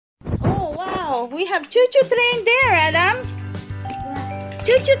Wow, we have choo-choo train there, Adam.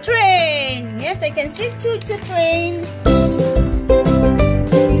 Choo-choo train. Yes, I can see choo-choo train.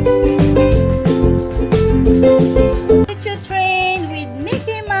 Choo-choo train with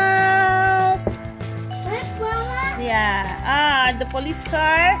Mickey Mouse. Yeah. The police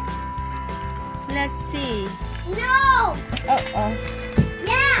car. Let's see. No. Uh-oh.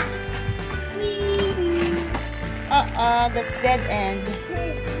 Yeah. That's dead end.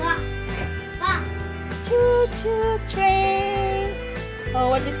 Bah. Choo-choo train. Oh,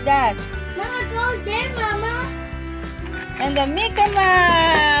 what is that? Mama, go there, Mama. And the Mickey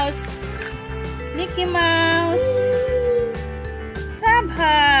Mouse. Mickey Mouse.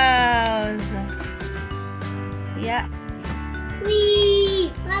 Clubhouse. Yeah.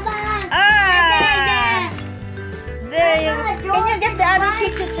 Wee. Baba. There you go. Can you get the other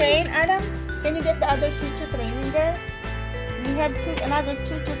choo-choo train, Adam? Can you get the other choo-choo train in there? We have another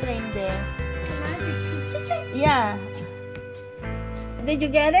choo-choo train there. Yeah. Did you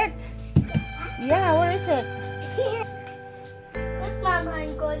get it? Yeah, where is it? Here. Look, Mama,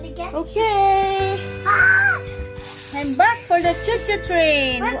 I'm going to get it. Okay. I'm back for the choo-choo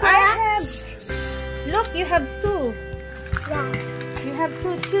train. Look, you have two. Yeah. You have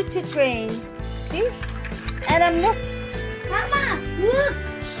two choo-choo trains. See? Adam, look. Mama, look.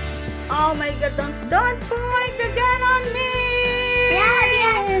 Oh my God! Don't point the gun on me.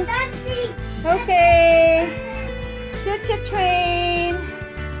 Yeah, something. Okay. Choo-choo train.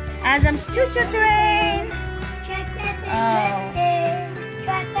 Adam's choo-choo train. Oh.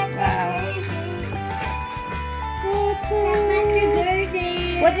 Wow.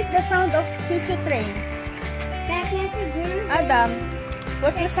 What is the sound of choo-choo train? Adam,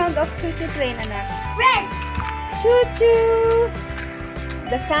 what's the sound of choo-choo train, anak? Red. Choo-choo.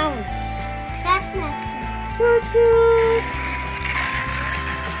 The sound. Choo-choo.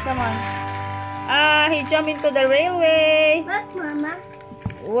 Come on. He jumped into the railway. Look, Mama.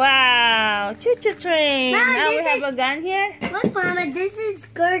 Wow. Choo-choo train. Mama, now we have a gun here. Look, Mama, this is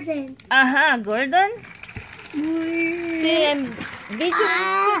Gordon. Gordon. See, I'm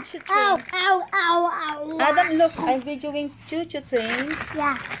videoing choo-choo train. Ow. Adam, look, I'm videoing choo-choo train.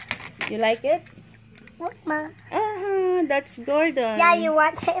 Yeah. You like it? Look, Ma. That's Gordon. Yeah, you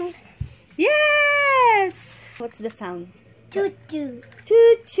want him? Yes. What's the sound? Choo-choo.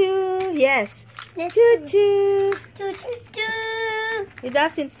 Choo-choo. Yes. Choo-choo. Choo-choo. He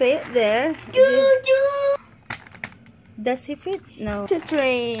doesn't fit there. Choo-choo. Does he fit? No. Choo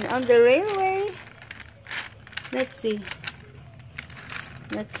train on the railway. Let's see.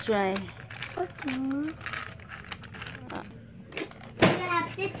 Let's try. Okay. You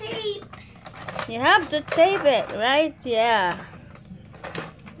have to tape. You have to tape it, right? Yeah.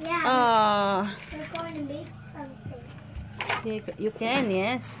 Yeah. We're going to make something. You can,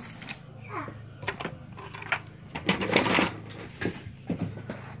 yes. Yeah.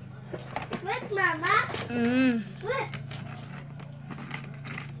 Look, Mama. Look.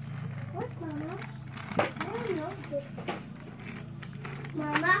 Look, Mama. I don't know this.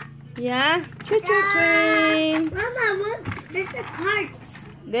 Mama. Yeah. Choo-choo train. Mama, look. There's a cart.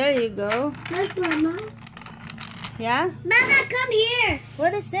 There you go. Look, Mama. Yeah? Mama, come here.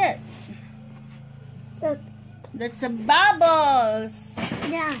 What is it? Look. That's a bubbles.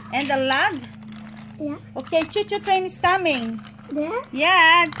 Yeah. And the log? Yeah. Okay, choo-choo train is coming. There?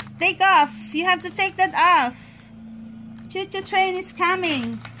 Yeah, take off. You have to take that off. Choo-choo train is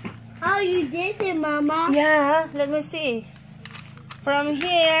coming. Oh, you did it, Mama. Yeah, let me see. From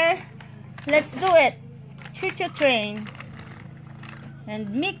here, let's do it. Choo-choo train. And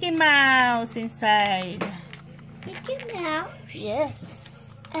Mickey Mouse inside. Mickey Mouse?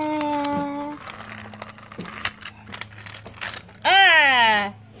 Yes. Stop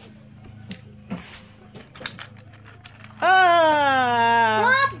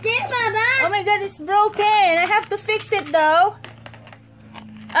there, Mama. Oh my God, it's broken. I have to fix it though.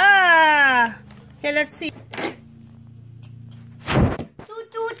 Okay, let's see.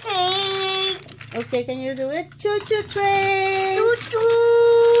 Choo-choo train. Okay, can you do it? Choo-choo train.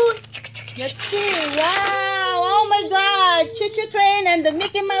 Choo-choo. Let's see. Wow. Oh my God. Choo-choo train and the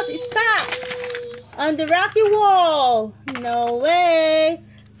Mickey Mouse is stuck on the rocky wall. No way.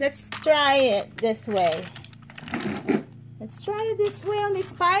 Let's try it this way. Let's try it this way on the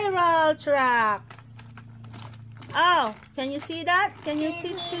spiral tracks. Oh, can you see that? Can you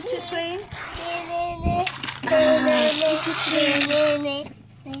see choo-choo train? Choo-choo train.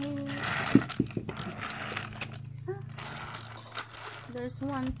 There's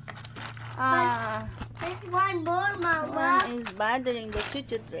one. There's one more, Mama. One is bothering the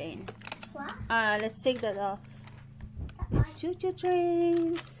choo-choo train. What? Let's take that off. It's choo-choo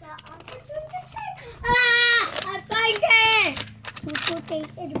trains. The other choo-choo train?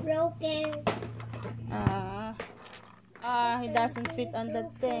 tape is broken. He doesn't fit on the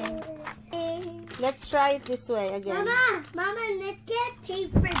thing. Let's try it this way again. Mama, let's get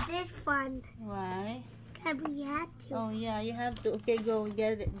tape for this one. Why? Cause we had to. Oh yeah, you have to. Okay, go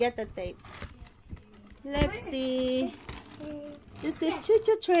get it. Get the tape. Let's see. This is Choo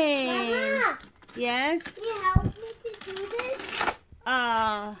Choo Train. Mama, Yes. can you help me to do this?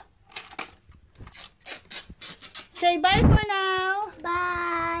 Say bye for now.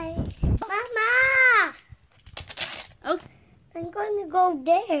 Bye. Mama, Okay. I'm going to go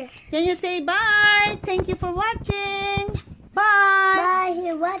there. Can you say bye? Thank you for watching. Bye. Bye.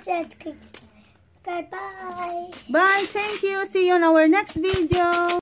 You watch it. Goodbye. Bye. Thank you. See you on our next video.